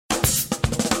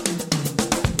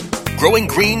growing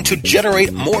green to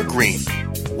generate more green.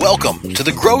 Welcome to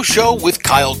the Grow Show with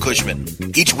Kyle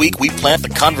Kushman. Each week we plant the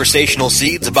conversational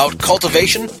seeds about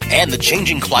cultivation and the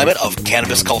changing climate of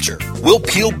cannabis culture. We'll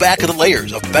peel back the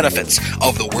layers of benefits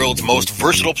of the world's most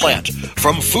versatile plant,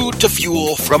 from food to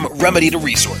fuel, from remedy to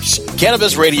resource.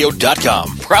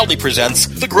 CannabisRadio.com proudly presents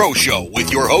The Grow Show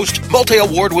with your host,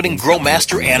 multi-award-winning grow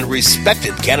master and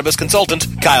respected cannabis consultant,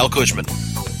 Kyle Kushman.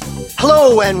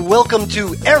 Hello and welcome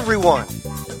to everyone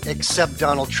except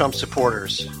Donald Trump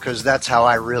supporters, because that's how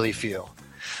I really feel.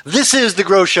 This is The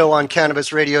Grow Show on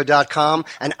CannabisRadio.com,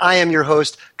 and I am your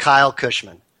host, Kyle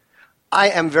Kushman. I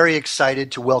am very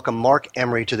excited to welcome Marc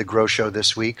Emery to The Grow Show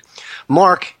this week.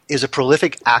 Marc is a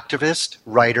prolific activist,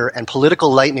 writer, and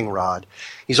political lightning rod.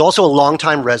 He's also a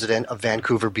longtime resident of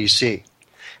Vancouver, BC.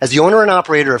 As the owner and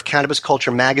operator of Cannabis Culture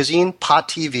magazine, Pot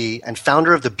TV, and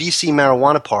founder of the BC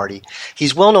Marijuana Party,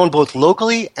 he's well known both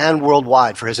locally and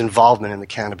worldwide for his involvement in the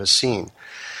cannabis scene.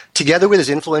 Together with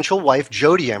his influential wife,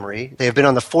 Jody Emery, they have been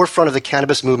on the forefront of the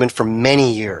cannabis movement for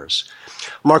many years.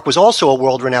 Marc was also a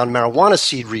world-renowned marijuana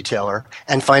seed retailer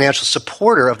and financial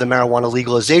supporter of the marijuana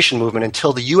legalization movement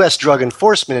until the U.S. Drug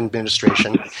Enforcement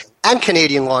Administration and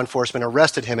Canadian law enforcement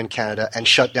arrested him in Canada and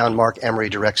shut down Marc Emery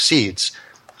Direct Seeds.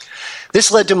 This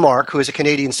led to Marc, who is a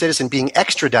Canadian citizen, being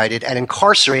extradited and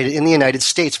incarcerated in the United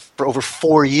States for over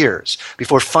 4 years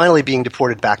before finally being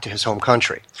deported back to his home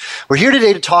country. We're here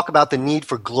today to talk about the need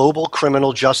for global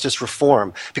criminal justice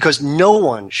reform, because no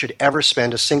one should ever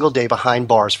spend a single day behind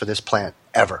bars for this plant,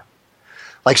 ever.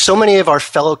 Like so many of our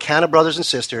fellow Canna brothers and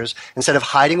sisters, instead of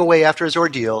hiding away after his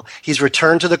ordeal, he's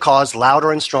returned to the cause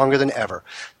louder and stronger than ever,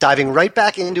 diving right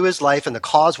back into his life and the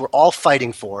cause we're all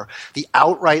fighting for, the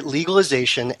outright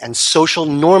legalization and social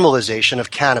normalization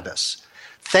of cannabis.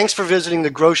 Thanks for visiting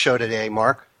the Grow Show today,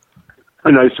 Marc.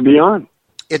 Nice to be on.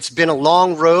 It's been a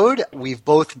long road. We've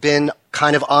both been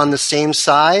kind of on the same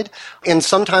side, and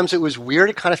sometimes it was weird.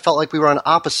 It kind of felt like we were on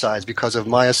opposite sides because of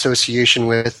my association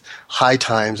with High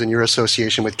Times and your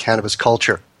association with Cannabis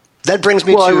Culture. That brings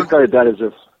me to... I regard that as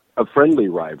a friendly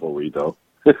rivalry, though.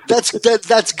 That's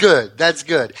good. That's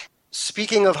good.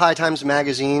 Speaking of High Times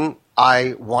magazine,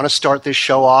 I want to start this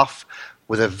show off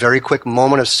with a very quick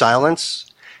moment of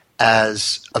silence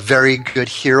as a very good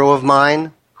hero of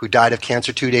mine who died of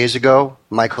cancer 2 days ago,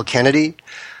 Michael Kennedy,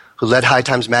 who led High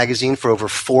Times magazine for over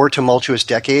 4 tumultuous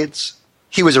decades.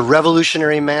 He was a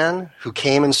revolutionary man who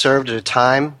came and served at a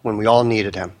time when we all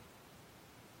needed him.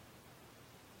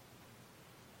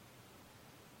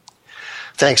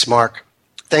 Thanks, Marc.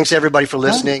 Thanks, everybody, for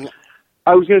listening.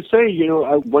 I was going to say,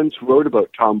 I once wrote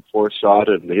about Tom Forsad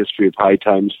and the history of High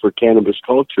Times for Cannabis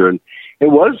Culture, and it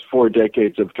was 4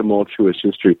 decades of tumultuous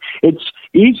history. It's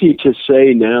easy to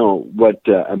say now what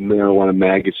a marijuana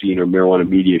magazine or marijuana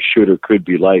media should or could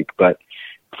be like, but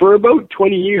for about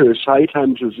 20 years, High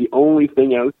Times was the only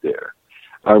thing out there.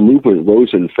 Our movement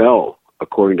rose and fell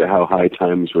according to how High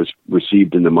Times was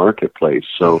received in the marketplace.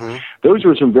 So those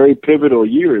were some very pivotal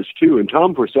years, too. And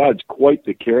Tom Forsad's quite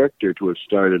the character to have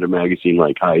started a magazine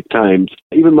like High Times.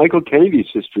 Even Michael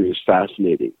Kennedy's history is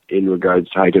fascinating in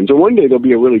regards to High Times. And one day there'll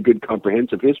be a really good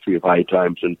comprehensive history of High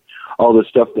Times and all the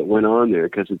stuff that went on there,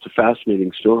 because it's a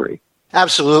fascinating story.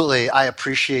 Absolutely. I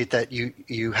appreciate that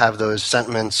you have those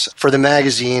sentiments for the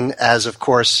magazine, as, of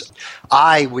course,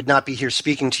 I would not be here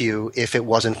speaking to you if it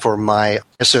wasn't for my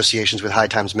associations with High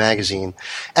Times magazine.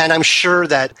 And I'm sure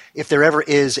that if there ever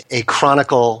is a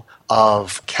chronicle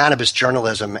of cannabis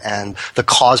journalism and the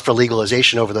cause for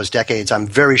legalization over those decades, I'm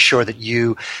very sure that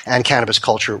you and Cannabis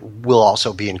Culture will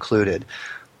also be included.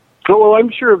 Oh, well, I'm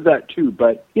sure of that, too.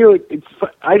 But,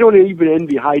 I don't even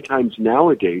envy High Times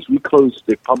nowadays. We closed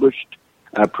the published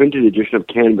printed edition of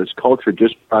Cannabis Culture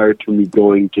just prior to me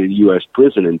going to U.S.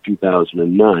 prison in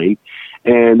 2009.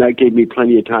 And that gave me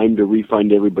plenty of time to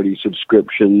refund everybody's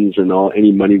subscriptions and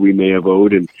any money we may have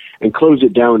owed and close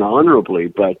it down honorably.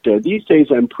 But these days,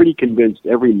 I'm pretty convinced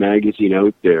every magazine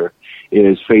out there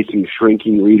is facing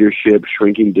shrinking readership,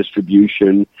 shrinking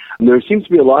distribution. And there seems to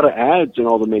be a lot of ads in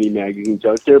all the many magazines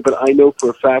out there, but I know for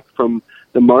a fact from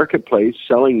the marketplace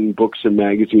selling books and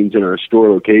magazines in our store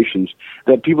locations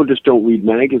that people just don't read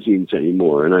magazines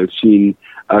anymore. And I've seen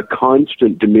a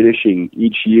constant diminishing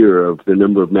each year of the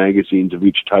number of magazines of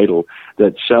each title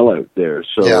that sell out there.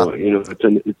 So,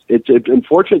 it's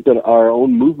unfortunate that our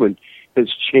own movement has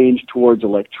changed towards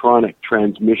electronic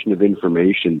transmission of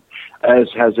information, as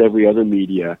has every other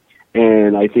media.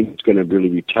 And I think it's going to really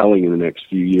be telling in the next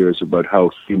few years about how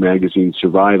few magazines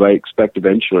survive. I expect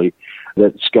eventually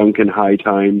that Skunk and High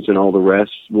Times and all the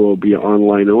rest will be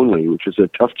online only, which is a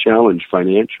tough challenge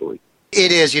financially.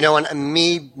 It is, and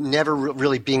me never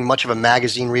really being much of a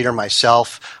magazine reader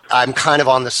myself, I'm kind of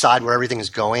on the side where everything is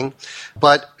going.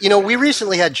 But, we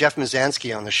recently had Jeff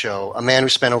Mazansky on the show, a man who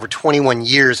spent over 21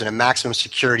 years in a maximum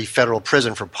security federal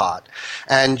prison for pot.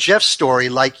 And Jeff's story,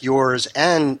 like yours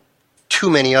and too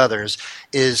many others,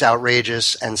 is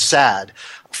outrageous and sad.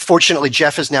 Fortunately,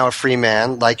 Jeff is now a free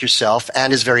man like yourself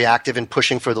and is very active in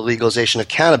pushing for the legalization of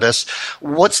cannabis.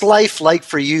 What's life like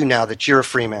for you now that you're a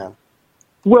free man?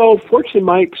 Well, fortunately,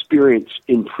 my experience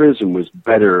in prison was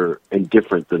better and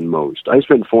different than most. I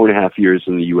spent 4.5 years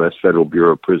in the U.S. Federal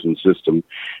Bureau of Prison System,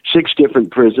 6 different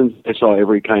prisons. I saw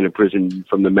every kind of prison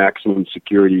from the maximum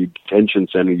security detention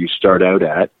center you start out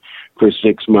at for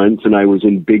 6 months, and I was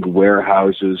in big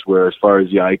warehouses where, as far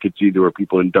as the eye could see, there were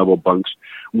people in double bunks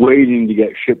waiting to get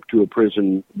shipped to a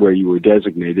prison where you were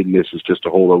designated, and this is just a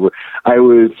holdover. I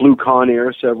flew Con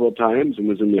Air several times and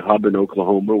was in the hub in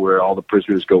Oklahoma where all the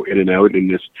prisoners go in and out in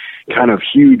this kind of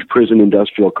huge prison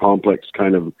industrial complex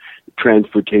kind of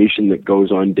transportation that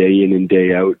goes on day in and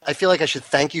day out. I feel like I should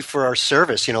thank you for our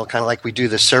service, kind of like we do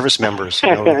the service members,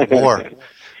 more.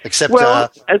 Except,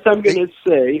 as I'm going to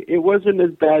say, it wasn't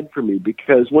as bad for me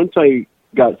because once I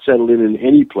got settled in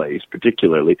any place,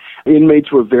 particularly,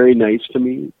 inmates were very nice to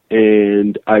me,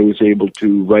 and I was able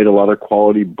to write a lot of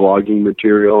quality blogging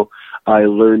material. I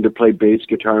learned to play bass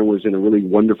guitar and was in a really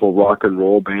wonderful rock and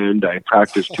roll band. I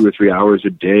practiced 2 or 3 hours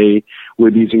a day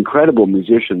with these incredible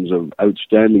musicians of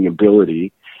outstanding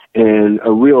ability and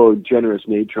a real generous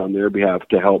nature on their behalf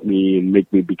to help me and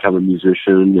make me become a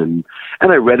musician. And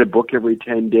I read a book every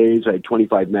 10 days. I had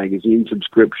 25 magazine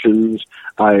subscriptions.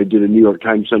 I did a New York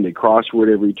Times Sunday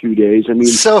crossword every 2 days.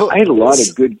 I had a lot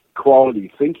of good quality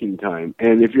thinking time.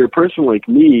 And if you're a person like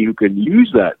me who can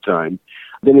use that time,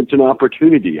 then it's an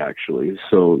opportunity, actually.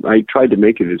 So I tried to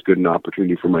make it as good an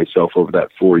opportunity for myself over that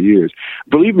 4 years.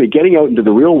 Believe me, getting out into the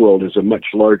real world is a much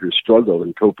larger struggle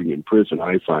than coping in prison,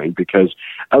 I find, because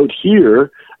out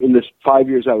here, in this 5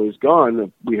 years I was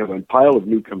gone, we have a pile of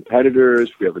new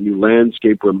competitors. We have a new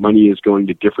landscape where money is going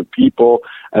to different people.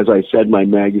 As I said, my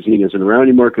magazine isn't around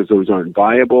anymore because those aren't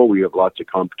viable. We have lots of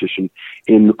competition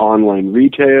in online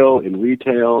retail,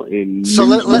 in so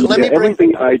let me bring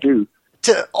everything I do.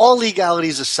 To all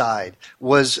legalities aside,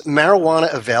 was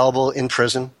marijuana available in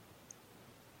prison?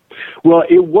 Well,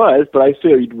 it was, but I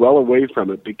stayed well away from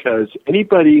it because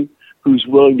anybody who's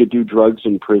willing to do drugs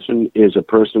in prison is a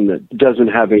person that doesn't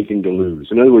have anything to lose.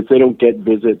 In other words, they don't get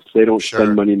visits, they don't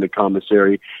spend money in the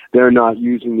commissary, they're not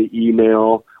using the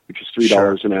email, which is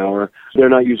 $3 an hour, they're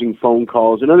not using phone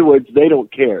calls. In other words, they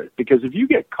don't care. Because if you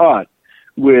get caught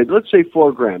with, let's say,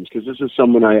 4 grams, because this is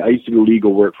someone I used to do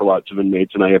legal work for lots of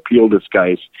inmates, and I appealed this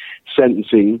guy's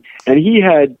sentencing, and he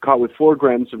had caught with 4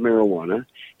 grams of marijuana.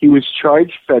 He was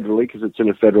charged federally because it's in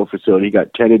a federal facility. He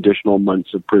got 10 additional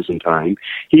months of prison time.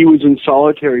 He was in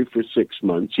solitary for 6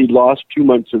 months. He lost 2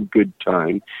 months of good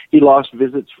time. He lost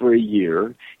visits for a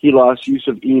year. He lost use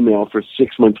of email for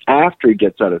 6 months after he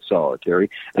gets out of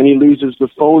solitary. And he loses the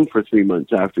phone for 3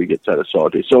 months after he gets out of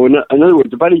solitary. So in other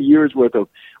words, about a year's worth of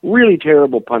really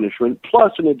terrible punishment,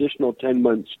 plus an additional 10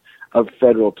 months of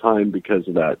federal time because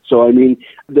of that. So,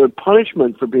 the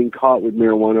punishment for being caught with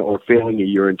marijuana or failing a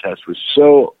urine test was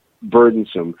so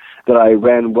burdensome that I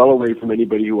ran well away from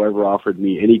anybody who ever offered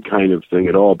me any kind of thing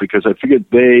at all because I figured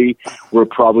they were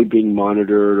probably being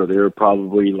monitored or they were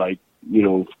probably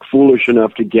foolish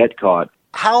enough to get caught.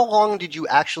 How long did you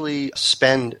actually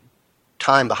spend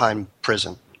time behind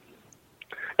prison?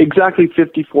 Exactly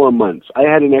 54 months. I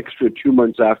had an extra 2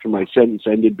 months after my sentence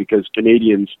ended because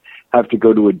Canadians have to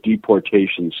go to a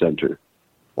deportation center.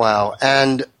 Wow.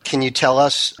 And can you tell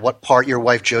us what part your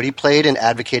wife Jody played in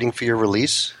advocating for your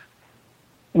release?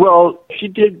 Well, she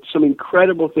did some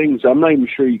incredible things. I'm not even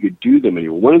sure you could do them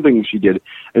anymore. One of the things she did,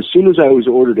 as soon as I was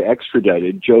ordered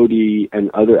extradited, Jody and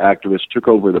other activists took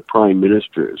over the Prime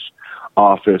Minister's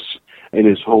office in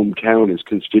his hometown, his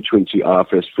constituency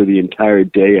office, for the entire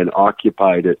day and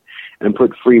occupied it and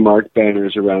put Free Mark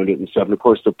banners around it and stuff. And, of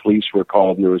course, the police were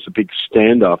called, and there was a big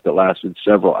standoff that lasted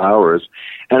several hours.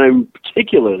 And I'm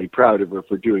particularly proud of her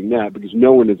for doing that because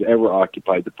no one has ever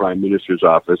occupied the Prime Minister's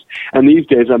office. And these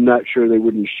days, I'm not sure they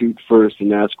wouldn't shoot first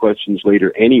and ask questions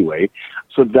later anyway.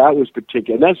 So that was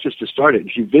particular. And that's just to start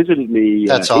it. She visited me.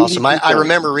 That's awesome. I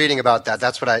remember reading about that.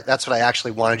 That's what I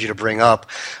actually wanted you to bring up.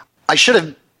 I should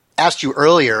have asked you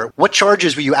earlier, what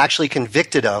charges were you actually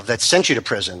convicted of that sent you to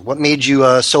prison? What made you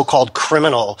a so-called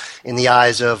criminal in the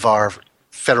eyes of our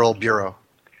federal bureau?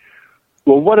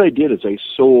 Well, what I did is I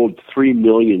sold 3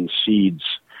 million seeds,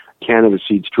 cannabis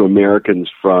seeds, to Americans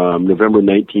from November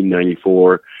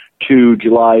 1994 to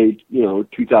July,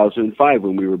 2005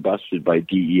 when we were busted by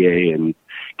DEA and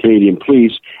Canadian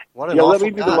police. What an Let awful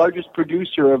me be guy. the largest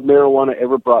producer of marijuana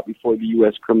ever brought before the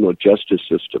U.S. criminal justice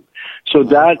system. So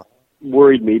that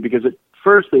worried me because at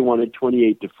first they wanted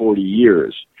 28 to 40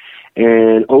 years.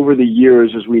 And over the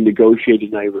years, as we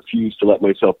negotiated and I refused to let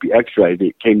myself be extradited,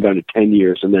 it came down to 10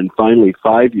 years and then finally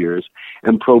 5 years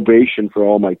and probation for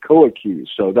all my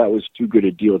co-accused. So that was too good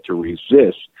a deal to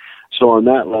resist. So on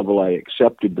that level, I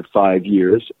accepted the 5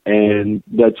 years, and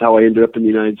that's how I ended up in the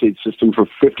United States system for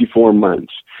 54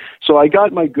 months. So I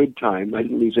got my good time. I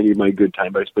didn't lose any of my good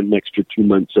time, but I spent an extra 2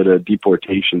 months at a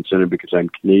deportation center because I'm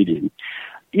Canadian.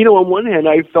 On one hand,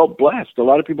 I felt blessed. A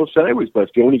lot of people said I was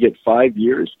blessed. You only get 5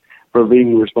 years for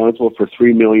being responsible for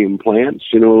 3 million plants.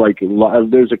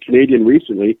 There's a Canadian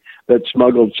recently that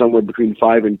smuggled somewhere between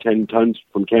 5 and 10 tons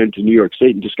from Canada to New York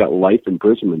State and just got life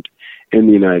imprisonment in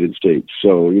the United States.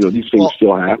 So, these things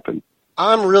still happen.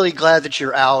 I'm really glad that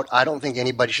you're out. I don't think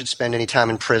anybody should spend any time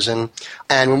in prison.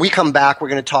 And when we come back, we're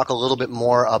going to talk a little bit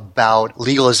more about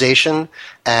legalization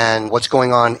and what's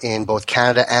going on in both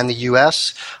Canada and the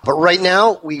U.S. But right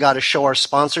now, we got to show our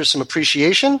sponsors some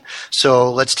appreciation.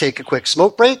 So let's take a quick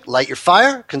smoke break, light your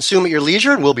fire, consume at your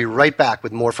leisure, and we'll be right back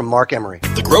with more from Marc Emery.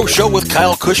 The Grow Show with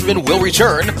Kyle Kushman will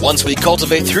return once we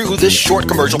cultivate through this short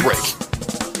commercial break.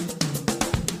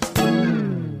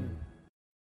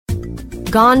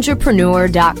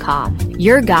 Ganjapreneur.com,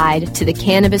 your guide to the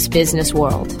cannabis business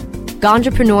world.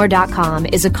 Ganjapreneur.com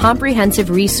is a comprehensive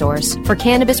resource for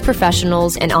cannabis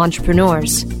professionals and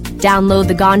entrepreneurs. Download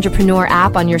the Ganjapreneur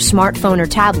app on your smartphone or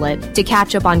tablet to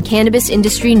catch up on cannabis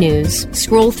industry news,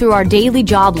 scroll through our daily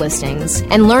job listings,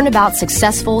 and learn about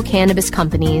successful cannabis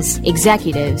companies,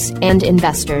 executives, and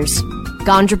investors.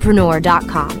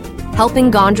 Ganjapreneur.com, helping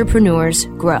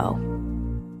Ganjapreneurs grow.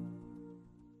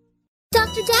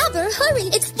 Dr. Dabber, hurry!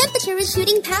 Its temperature is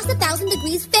shooting past 1,000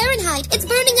 degrees Fahrenheit. It's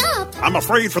burning up. I'm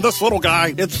afraid for this little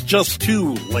guy, it's just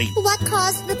too late. What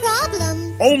caused the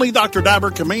problem? Only Dr.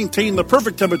 Dabber can maintain the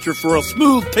perfect temperature for a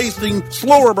smooth-tasting,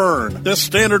 slower burn. This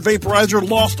standard vaporizer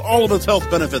lost all of its health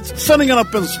benefits, sending it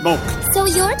up in smoke. So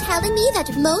you're telling me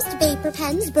that most vapor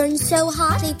pens burn so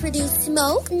hot they produce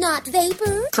smoke, not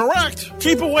vapor? Correct.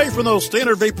 Keep away from those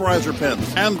standard vaporizer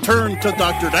pens and turn to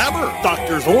Dr. Dabber.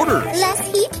 Doctor's orders. Less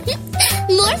heat,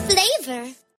 more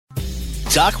flavor.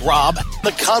 Doc Rob,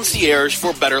 the concierge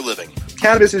for better living.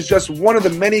 Cannabis is just one of the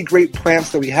many great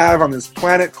plants that we have on this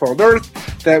planet called Earth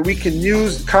that we can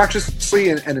use consciously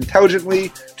and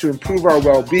intelligently to improve our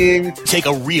well-being. Take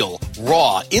a real,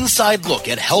 raw, inside look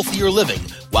at healthier living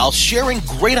while sharing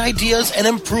great ideas and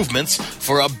improvements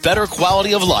for a better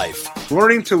quality of life.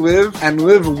 Learning to live and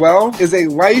live well is a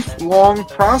lifelong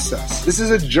process. This is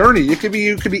a journey. You could be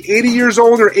 80 years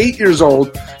old or 8 years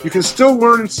old. You can still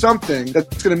learn something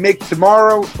that's going to make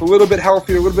tomorrow a little bit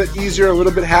healthier, a little bit easier, a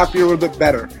little bit happier, a little bit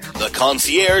better. The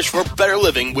concierge for better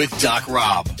living with Doc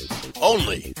Rob.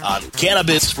 Only on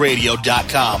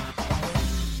CannabisRadio.com.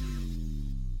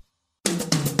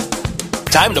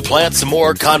 Time to plant some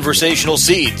more conversational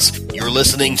seeds. You're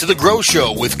listening to The Grow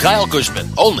Show with Kyle Kushman,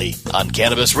 only on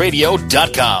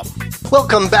CannabisRadio.com.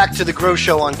 Welcome back to The Grow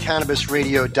Show on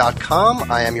CannabisRadio.com.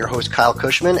 I am your host, Kyle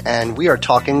Kushman, and we are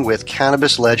talking with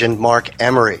cannabis legend Marc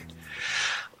Emery.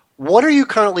 What are you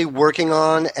currently working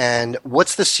on, and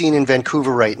what's the scene in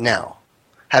Vancouver right now?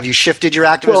 Have you shifted your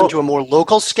activism to a more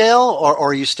local scale, or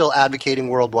are you still advocating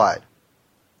worldwide?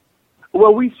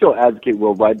 Well, we still advocate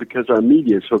worldwide because our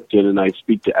media is hooked in and I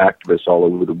speak to activists all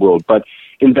over the world. But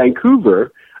in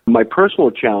Vancouver, my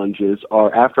personal challenges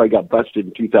are after I got busted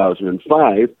in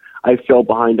 2005, I fell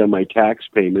behind on my tax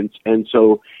payments. And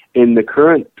so in the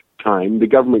current time, the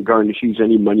government garnishes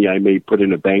any money I may put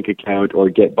in a bank account or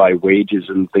get by wages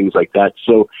and things like that.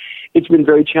 So it's been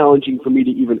very challenging for me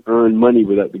to even earn money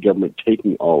without the government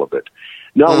taking all of it.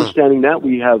 Notwithstanding that,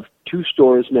 we have 2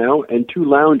 stores now and 2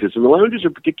 lounges. And the lounges are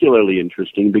particularly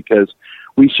interesting because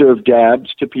we serve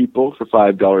dabs to people for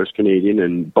 $5 Canadian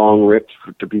and bong rips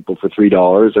to people for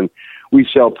 $3. And we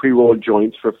sell pre-rolled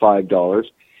joints for $5.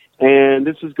 And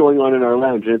this is going on in our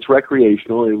lounge. And it's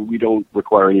recreational, and we don't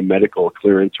require any medical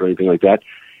clearance or anything like that.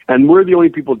 And we're the only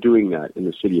people doing that in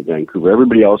the city of Vancouver.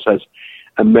 Everybody else has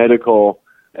a medical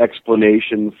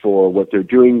explanation for what they're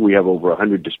doing. We have over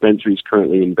 100 dispensaries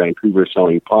currently in Vancouver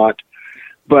selling pot.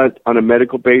 But on a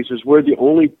medical basis, we're the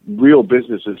only real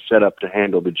businesses set up to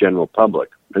handle the general public.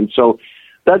 And so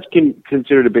that's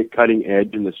considered a bit cutting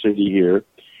edge in the city here.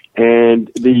 And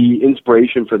the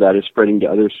inspiration for that is spreading to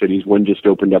other cities. One just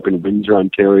opened up in Windsor,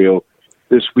 Ontario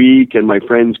this week, and my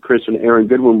friends Chris and Aaron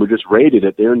Goodwin were just raided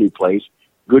at their new place,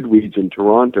 Goodweeds in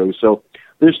Toronto. So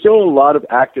there's still a lot of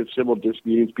active civil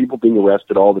disobedience, people being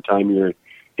arrested all the time here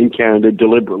in Canada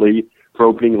deliberately for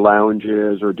opening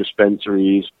lounges or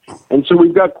dispensaries. And so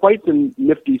we've got quite the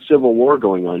nifty civil war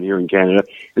going on here in Canada,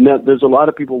 and that there's a lot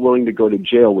of people willing to go to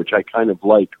jail, which I kind of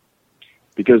like,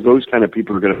 because those kind of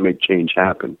people are going to make change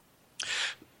happen.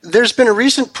 There's been a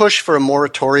recent push for a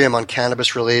moratorium on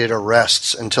cannabis-related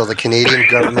arrests until the Canadian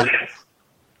government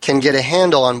can get a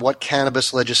handle on what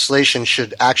cannabis legislation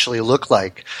should actually look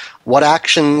like. What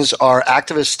actions are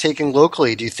activists taking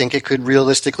locally? Do you think it could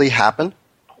realistically happen?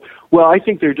 Well, I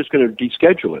think they're just going to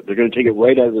deschedule it. They're going to take it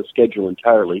right out of the schedule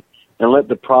entirely and let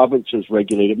the provinces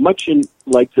regulate it, much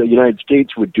like the United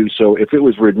States would do so if it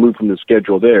was removed from the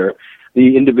schedule there.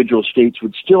 The individual states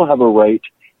would still have a right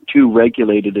to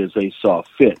regulate it as they saw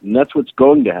fit. And that's what's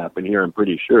going to happen here, I'm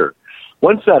pretty sure.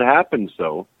 Once that happens,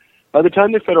 though, by the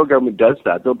time the federal government does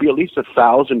that, there'll be at least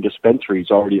 1,000 dispensaries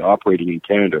already operating in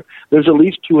Canada. There's at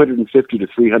least 250 to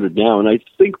 300 now, and I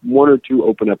think one or two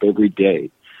open up every day.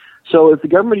 So if the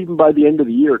government, even by the end of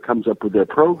the year, comes up with their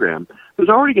program, there's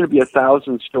already going to be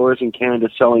 1,000 stores in Canada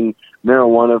selling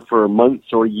marijuana for months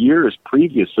or years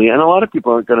previously, and a lot of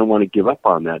people aren't going to want to give up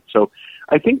on that. So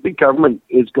I think the government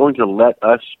is going to let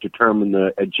us determine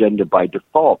the agenda by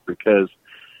default, because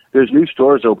there's new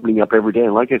stores opening up every day.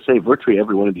 And like I say, virtually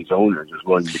every one of these owners is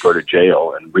willing to go to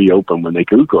jail and reopen when they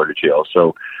do go to jail.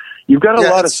 So you've got a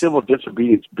lot of civil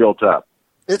disobedience built up.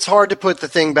 It's hard to put the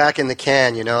thing back in the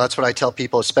can, you know. That's what I tell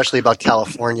people, especially about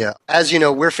California. As you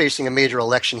know, we're facing a major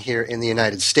election here in the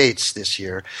United States this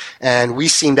year, and we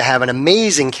seem to have an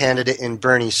amazing candidate in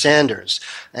Bernie Sanders.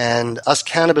 And us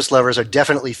cannabis lovers are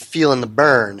definitely feeling the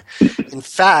burn. In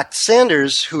fact,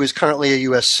 Sanders, who is currently a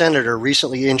U.S. Senator,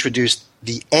 recently introduced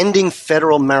the Ending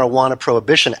Federal Marijuana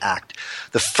Prohibition Act,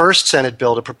 the first Senate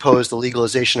bill to propose the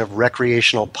legalization of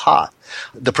recreational pot.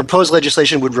 The proposed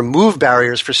legislation would remove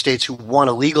barriers for states who want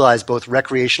to legalize both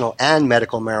recreational and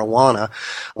medical marijuana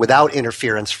without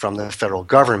interference from the federal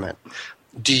government.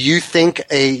 Do you think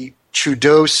a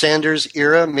Trudeau-Sanders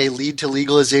era may lead to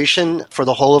legalization for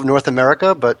the whole of North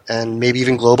America, and maybe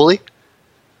even globally?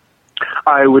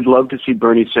 I would love to see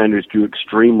Bernie Sanders do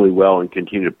extremely well and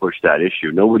continue to push that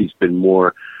issue. Nobody's been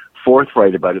more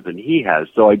forthright about it than he has,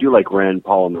 though I do like Rand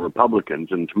Paul and the Republicans,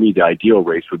 and to me the ideal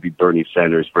race would be Bernie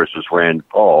Sanders versus Rand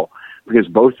Paul, because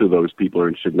both of those people are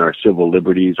interested in our civil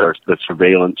liberties, the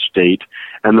surveillance state,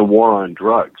 and the war on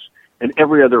drugs. And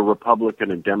every other Republican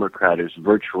and Democrat is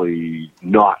virtually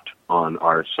not on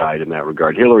our side in that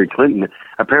regard. Hillary Clinton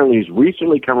apparently has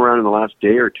recently come around in the last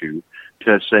day or two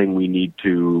to saying we need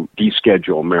to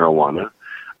deschedule marijuana.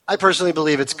 I personally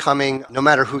believe it's coming no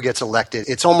matter who gets elected.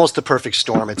 It's almost the perfect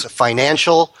storm. It's a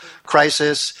financial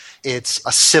crisis. It's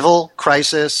a civil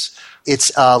crisis.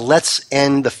 It's let's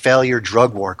end the failure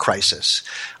drug war crisis.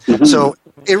 Mm-hmm. So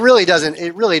it really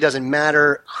doesn't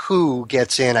matter who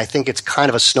gets in. I think it's kind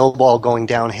of a snowball going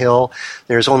downhill.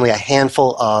 There's only a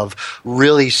handful of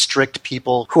really strict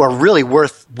people who are really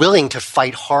willing to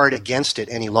fight hard against it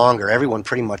any longer. Everyone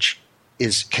pretty much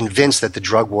is convinced that the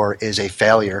drug war is a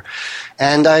failure.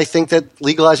 And I think that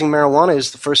legalizing marijuana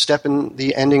is the first step in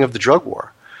the ending of the drug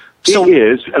war. So, it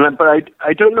is, but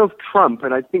I don't know if Trump,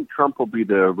 and I think Trump will be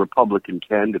the Republican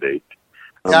candidate.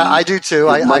 Yeah, I do too.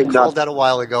 I called that a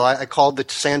while ago. I called the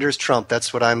Sanders Trump.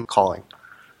 That's what I'm calling.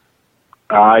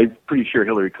 I'm pretty sure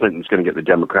Hillary Clinton's going to get the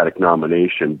Democratic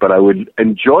nomination, but I would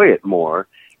enjoy it more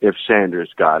if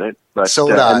Sanders got it. But so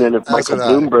would I. And then if Michael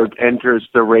Bloomberg enters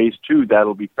the race too,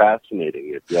 that'll be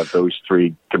fascinating if you have those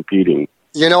three competing.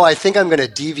 You know, I think I'm going to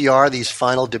DVR these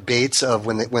final debates of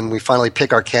when we finally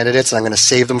pick our candidates, and I'm going to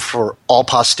save them for all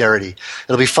posterity.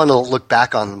 It'll be fun to look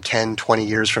back on them 10, 20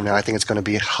 years from now. I think it's going to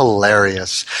be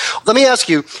hilarious. Let me ask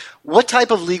you, what type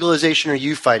of legalization are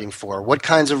you fighting for? What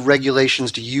kinds of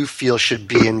regulations do you feel should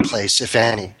be in place, if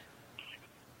any?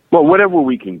 Well, whatever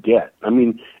we can get. I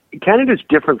mean, Canada's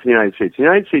different from the United States. In the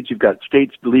United States, you've got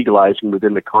states legalizing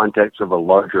within the context of a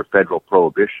larger federal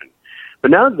prohibition. But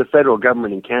now that the federal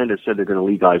government in Canada said they're going to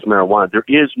legalize marijuana, there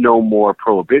is no more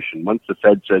prohibition. Once the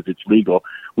Fed says it's legal,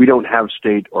 we don't have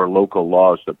state or local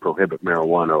laws that prohibit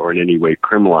marijuana or in any way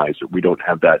criminalize it. We don't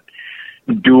have that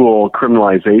dual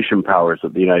criminalization powers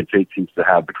that the United States seems to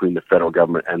have between the federal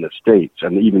government and the states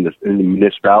and even the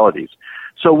municipalities.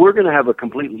 So we're going to have a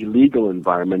completely legal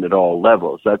environment at all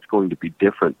levels. That's going to be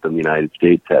different than the United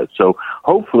States has. So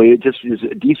hopefully it just is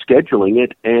descheduling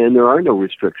it, and there are no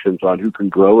restrictions on who can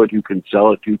grow it, who can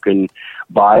sell it, who can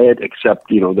buy it, except,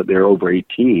 that they're over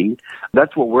 18.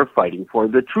 That's what we're fighting for.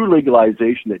 The true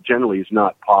legalization that generally is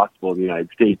not possible in the United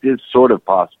States is sort of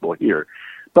possible here.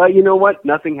 But you know what?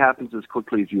 Nothing happens as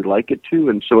quickly as you'd like it to,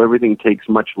 and so everything takes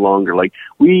much longer. Like,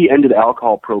 we ended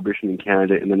alcohol prohibition in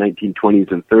Canada in the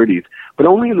 1920s and 30s, but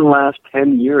only in the last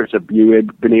 10 years have you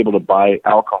been able to buy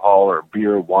alcohol or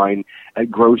beer or wine at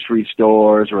grocery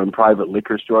stores or in private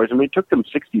liquor stores. I mean, it took them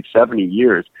 60, 70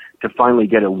 years to finally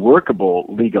get a workable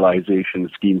legalization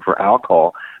scheme for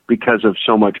alcohol because of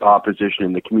so much opposition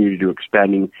in the community to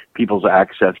expanding people's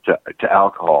access to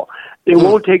alcohol. It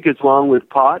won't take as long with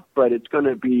pot, but it's going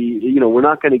to be, we're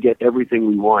not going to get everything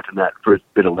we want in that first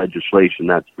bit of legislation,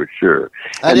 that's for sure.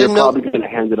 And they're probably going to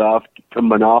hand it off to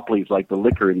monopolies like the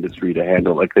liquor industry to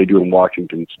handle, like they do in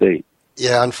Washington State.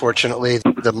 Yeah, unfortunately,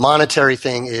 the monetary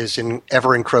thing is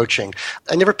ever encroaching.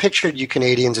 I never pictured you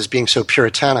Canadians as being so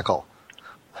puritanical.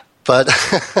 But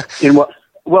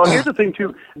Well, here's the thing,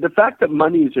 too. The fact that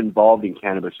money is involved in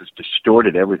cannabis has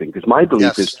distorted everything, because my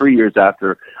belief is 3 years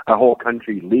after a whole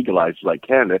country legalized like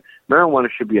Canada, marijuana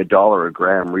should be $1 a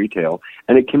gram retail,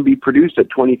 and it can be produced at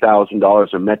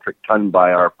 $20,000 a metric ton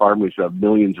by our farmers who have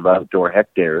millions of outdoor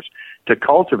hectares to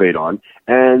cultivate on,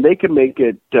 and they can make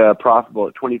it profitable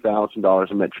at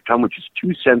 $20,000 a metric ton, which is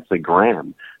 2 cents a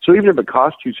gram. So even if it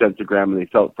costs 2 cents a gram and they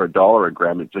sell it for $1 a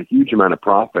gram, it's a huge amount of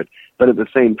profit, but at the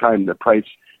same time, the price,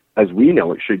 as we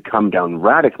know, it should come down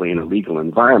radically in a legal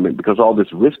environment because all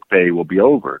this risk pay will be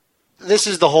over. This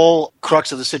is the whole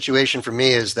crux of the situation for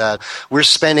me, is that we're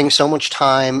spending so much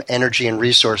time, energy, and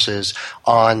resources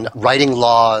on writing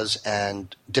laws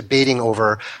and debating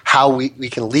over how we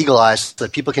can legalize so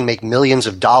that people can make millions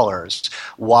of dollars,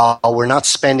 while we're not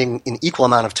spending an equal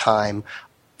amount of time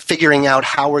figuring out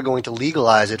how we're going to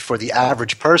legalize it for the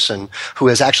average person who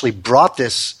has actually brought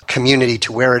this community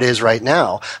to where it is right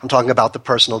now. I'm talking about the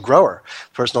personal grower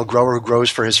who grows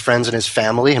for his friends and his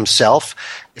family, himself.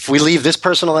 If we leave this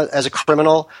person as a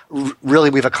criminal, really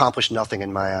we've accomplished nothing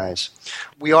in my eyes.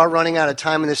 We are running out of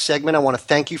time in this segment. I want to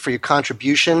thank you for your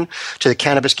contribution to the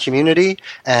cannabis community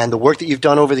and the work that you've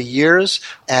done over the years.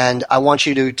 And I want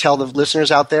you to tell the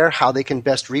listeners out there how they can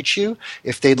best reach you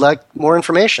if they'd like more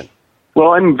information.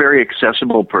 Well, I'm a very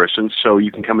accessible person, so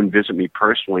you can come and visit me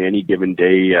personally any given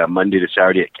day, Monday to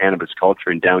Saturday at Cannabis Culture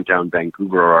in downtown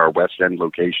Vancouver or our West End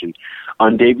location.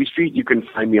 On Davie Street, you can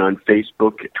find me on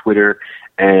Facebook, Twitter,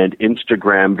 and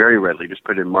Instagram very readily. Just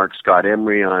put in Marc Scott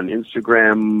Emery on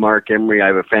Instagram, Marc Emery. I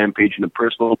have a fan page and a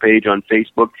personal page on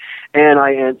Facebook, and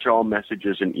I answer all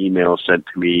messages and emails sent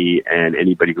to me, and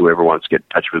anybody who ever wants to get in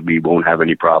touch with me won't have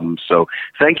any problems. So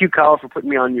thank you, Kyle, for putting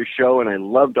me on your show, and I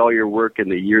loved all your work in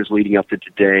the years leading up to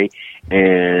today,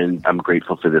 and I'm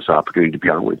grateful for this opportunity to be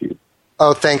on with you.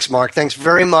 Oh, thanks, Marc. Thanks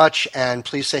very much. And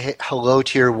please say hello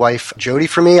to your wife, Jody,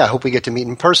 for me. I hope we get to meet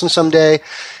in person someday.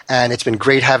 And it's been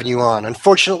great having you on.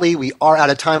 Unfortunately, we are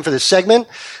out of time for this segment.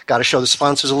 Got to show the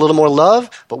sponsors a little more love,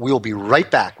 but we will be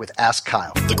right back with Ask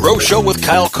Kyle. The Grow Show with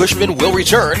Kyle Kushman will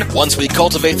return once we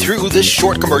cultivate through this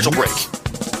short commercial break.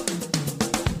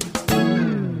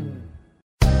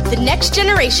 The next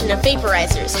generation of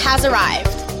vaporizers has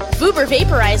arrived. Vuber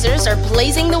vaporizers are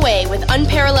blazing the way with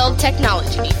unparalleled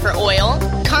technology for oil,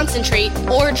 concentrate,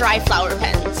 or dry flower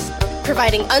pens.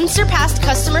 Providing unsurpassed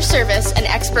customer service and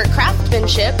expert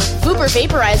craftsmanship, Vuber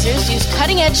vaporizers use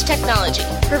cutting-edge technology,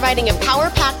 providing a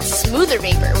power-packed, smoother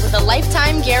vapor with a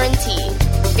lifetime guarantee.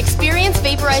 Experience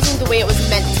vaporizing the way it was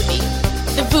meant to be.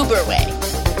 The Vuber way.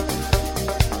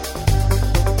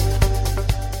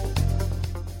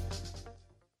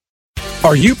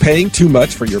 Are you paying too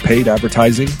much for your paid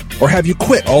advertising? Or have you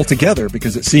quit altogether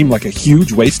because it seemed like a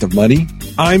huge waste of money?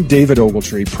 I'm David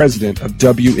Ogletree, president of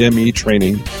WME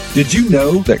Training. Did you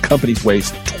know that companies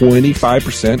waste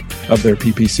 25% of their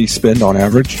PPC spend on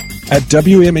average? At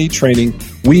WME Training,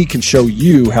 we can show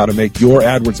you how to make your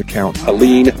AdWords account a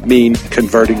lean, mean,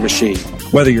 converting machine.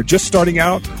 Whether you're just starting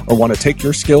out or want to take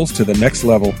your skills to the next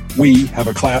level, we have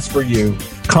a class for you.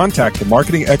 Contact the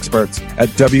marketing experts at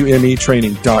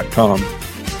WMEtraining.com.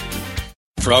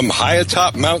 From high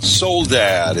atop Mount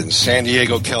Soledad in San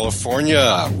Diego,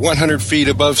 California, 100 feet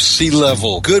above sea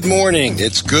level. Good morning.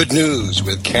 It's good news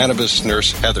with Cannabis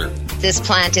Nurse Heather. This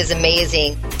plant is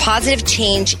amazing. Positive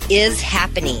change is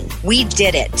happening. We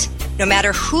did it. No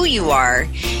matter who you are,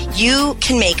 you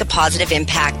can make a positive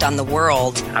impact on the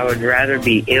world. I would rather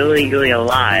be illegally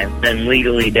alive than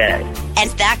legally dead. And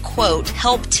that quote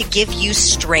helped to give you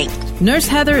strength. Nurse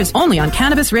Heather is only on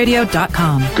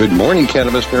CannabisRadio.com. Good morning,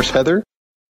 Cannabis Nurse Heather.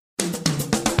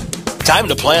 Time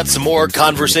to plant some more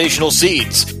conversational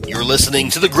seeds. You're listening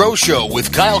to The Grow Show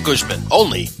with Kyle Kushman,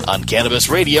 only on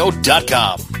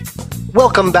CannabisRadio.com.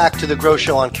 Welcome back to The Grow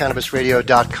Show on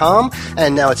CannabisRadio.com.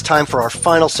 And now it's time for our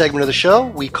final segment of the show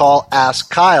we call Ask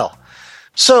Kyle.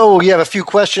 So we have a few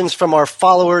questions from our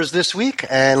followers this week,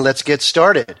 and let's get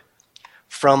started.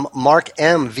 From Marc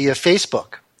M. via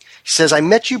Facebook. He says, I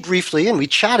met you briefly and we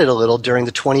chatted a little during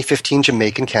the 2015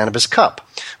 Jamaican Cannabis Cup.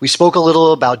 We spoke a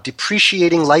little about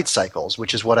depreciating light cycles,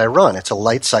 which is what I run. It's a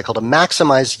light cycle to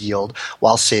maximize yield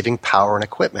while saving power and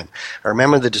equipment. I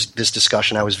remember this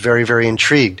discussion. I was very, very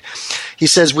intrigued. He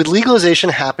says, with legalization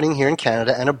happening here in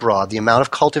Canada and abroad, the amount of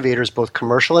cultivators, both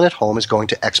commercial and at home, is going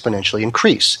to exponentially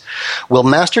increase. Will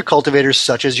master cultivators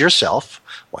such as yourself,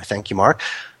 why thank you, Mark,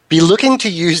 be looking to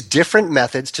use different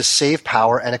methods to save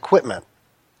power and equipment?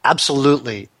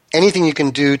 Absolutely. Anything you can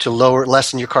do to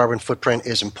lessen your carbon footprint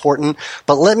is important.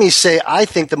 But let me say, I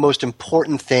think the most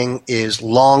important thing is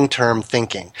long-term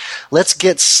thinking. Let's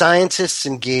get scientists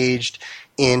engaged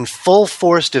in full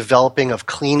force developing of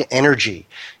clean energy.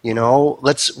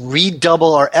 Let's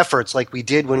redouble our efforts like we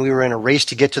did when we were in a race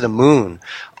to get to the moon.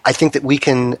 I think that we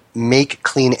can make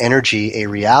clean energy a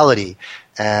reality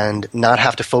and not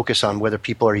have to focus on whether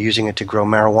people are using it to grow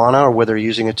marijuana or whether they're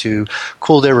using it to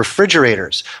cool their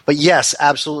refrigerators. But yes,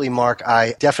 absolutely, Mark,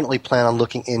 I definitely plan on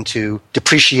looking into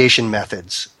depreciation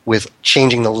methods with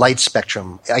changing the light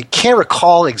spectrum. I can't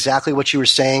recall exactly what you were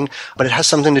saying, but it has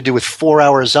something to do with 4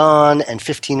 hours on and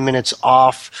 15 minutes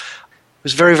off. It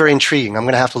was very, very intriguing. I'm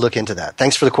going to have to look into that.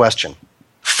 Thanks for the question.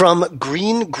 From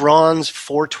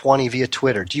GreenGrons420 via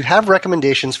Twitter, do you have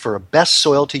recommendations for a best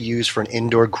soil to use for an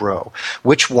indoor grow?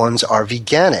 Which ones are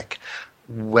veganic?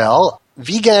 Well,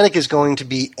 veganic is going to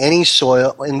be any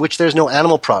soil in which there's no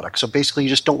animal products. So basically you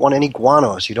just don't want any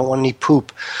guanos. You don't want any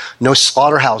poop. No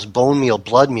slaughterhouse, bone meal,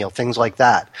 blood meal, things like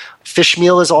that. Fish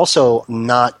meal is also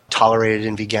not tolerated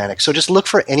in veganic. So just look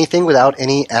for anything without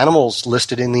any animals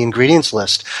listed in the ingredients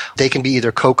list. They can be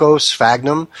either cocoa,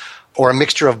 sphagnum, or a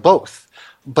mixture of both.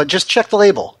 But just check the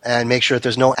label and make sure that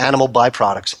there's no animal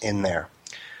byproducts in there.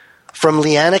 From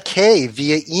Leanna K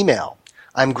via email.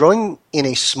 I'm growing in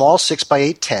a small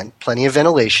 6x8 tent, plenty of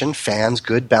ventilation, fans,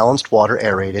 good balanced water,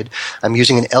 aerated. I'm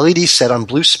using an LED set on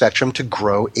blue spectrum to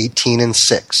grow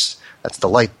 18:6. That's the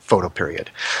light photo period.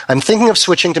 I'm thinking of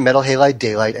switching to metal halide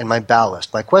daylight and my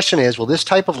ballast. My question is, will this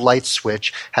type of light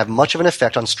switch have much of an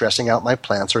effect on stressing out my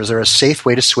plants, or is there a safe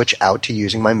way to switch out to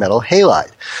using my metal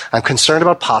halide? I'm concerned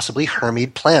about possibly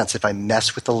hermid plants if I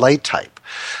mess with the light type.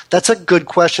 That's a good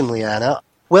question, Leanna.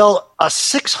 Well, a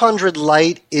 600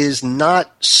 light is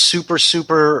not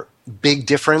super big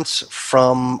difference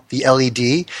from the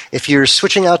LED. If you're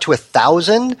switching out to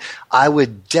 1,000, I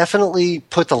would definitely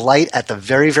put the light at the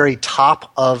very, very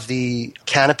top of the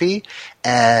canopy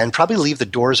and probably leave the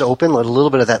doors open, let a little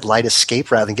bit of that light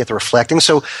escape rather than get the reflecting.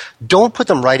 So don't put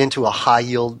them right into a high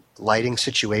yield lighting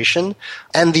situation.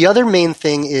 And the other main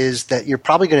thing is that you're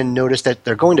probably going to notice that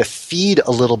they're going to feed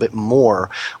a little bit more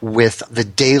with the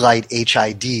daylight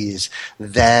HIDs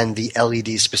than the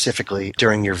LEDs specifically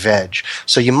during your veg.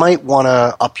 So you might want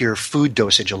to up your food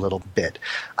dosage a little bit.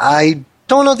 I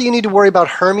don't know that you need to worry about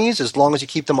hermes as long as you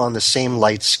keep them on the same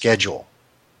light schedule.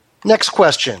 Next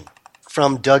question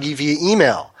from Dougie via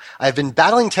email. I've been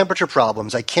battling temperature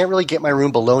problems. I can't really get my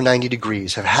room below 90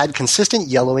 degrees. Have had consistent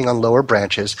yellowing on lower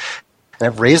branches, and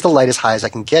I've raised the light as high as I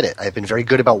can get it. I have been very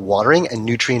good about watering and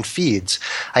nutrient feeds.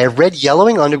 I have read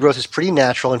yellowing undergrowth is pretty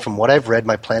natural, and from what I've read,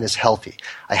 my plant is healthy.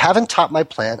 I haven't topped my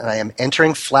plant, and I am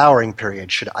entering flowering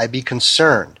period. Should I be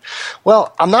concerned?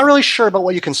 Well, I'm not really sure about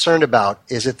what you're concerned about.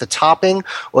 Is it the topping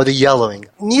or the yellowing?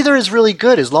 Neither is really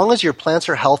good. As long as your plants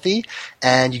are healthy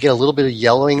and you get a little bit of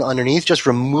yellowing underneath, just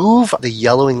remove the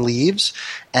yellowing leaves.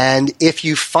 And if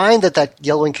you find that that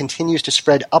yellowing continues to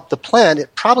spread up the plant,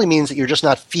 it probably means that you're just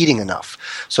not feeding enough.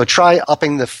 So try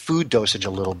upping the food dosage a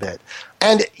little bit.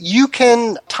 And you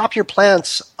can top your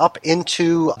plants up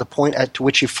into the point at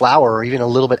which you flower, or even a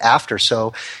little bit after.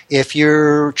 So if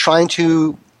you're trying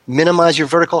to minimize your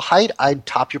vertical height, I'd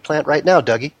top your plant right now,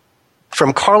 Dougie.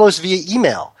 From Carlos via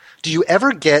email. Do you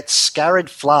ever get scarred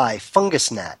fly fungus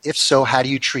gnat? If so, how do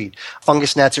you treat?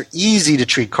 Fungus gnats are easy to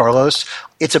treat, Carlos.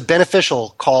 It's a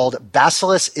beneficial called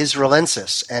Bacillus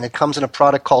israelensis, and it comes in a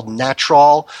product called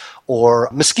Natrol or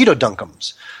mosquito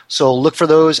dunkums. So look for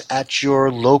those at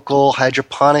your local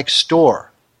hydroponic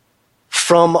store.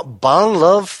 From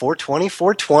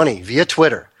BongLove420 via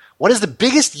Twitter. What is the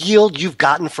biggest yield you've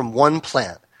gotten from one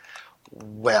plant?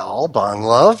 Well,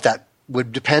 BongLove, that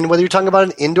would depend whether you're talking about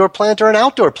an indoor plant or an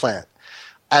outdoor plant.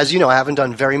 As you know, I haven't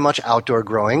done very much outdoor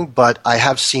growing, but I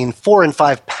have seen 4 and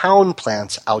 5 pound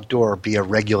plants outdoor be a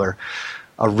regular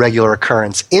a regular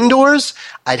occurrence. Indoors,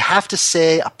 I'd have to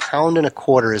say 1.25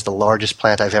 pounds is the largest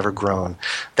plant I've ever grown.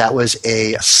 That was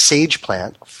a sage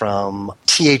plant from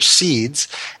TH Seeds,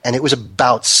 and it was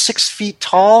about 6 feet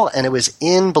tall, and it was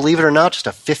in, believe it or not, just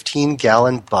a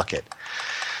 15-gallon bucket.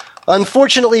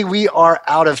 Unfortunately, we are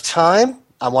out of time.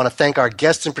 I want to thank our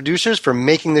guests and producers for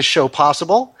making this show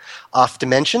possible. Off to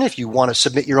mention, if you want to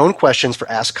submit your own questions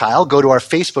for Ask Kyle, go to our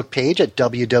Facebook page at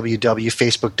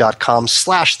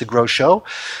www.facebook.com/The Grow Show.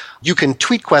 You can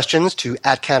tweet questions to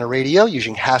 @CannaRadio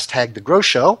using hashtag The Grow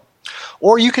Show.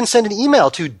 Or you can send an email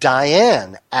to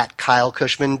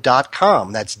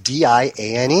Diane@KyleKushman.com. That's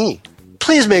Diane.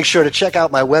 Please make sure to check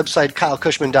out my website,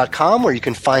 KyleKushman.com, where you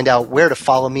can find out where to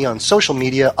follow me on social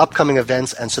media, upcoming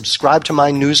events, and subscribe to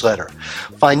my newsletter.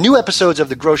 Find new episodes of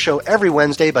The Grow Show every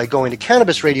Wednesday by going to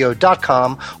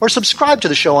CannabisRadio.com or subscribe to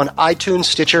the show on iTunes,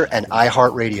 Stitcher, and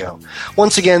iHeartRadio.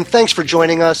 Once again, thanks for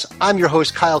joining us. I'm your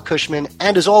host, Kyle Kushman,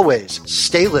 and as always,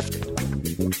 stay lifted.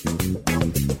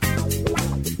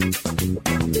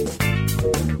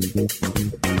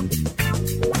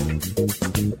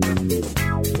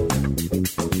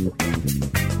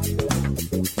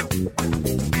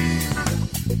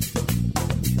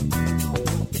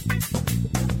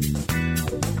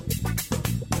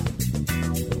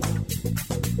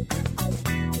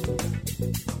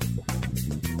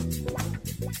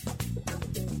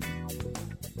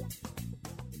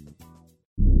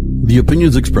 The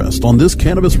opinions expressed on this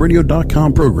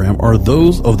CannabisRadio.com program are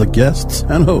those of the guests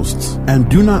and hosts and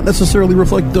do not necessarily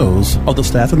reflect those of the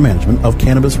staff and management of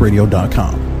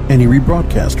CannabisRadio.com. Any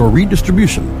rebroadcast or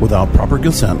redistribution without proper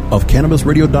consent of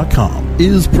CannabisRadio.com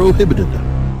is prohibited.